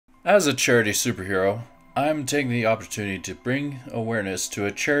As a charity superhero, I'm taking the opportunity to bring awareness to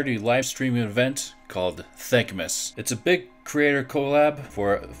a charity live streaming event called Thankmas. It's a big creator collab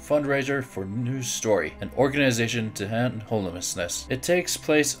for a fundraiser for News Story, an organization to end homelessness. It takes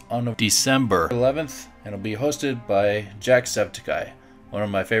place on December 11th and will be hosted by Jacksepticeye, one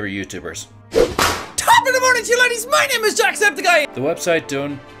of my favorite YouTubers. Top of the morning to you ladies, my name is Jacksepticeye! The website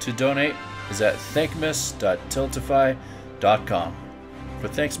to donate is at thankmas.tiltify.com. For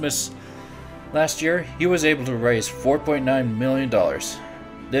Thankmas, last year he was able to raise $4.9 million.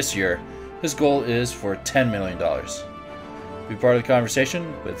 This year, his goal is for $10 million. Be part of the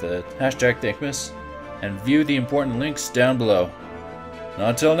conversation with the hashtag Thankmas and view the important links down below.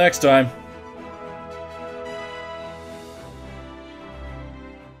 Until next time.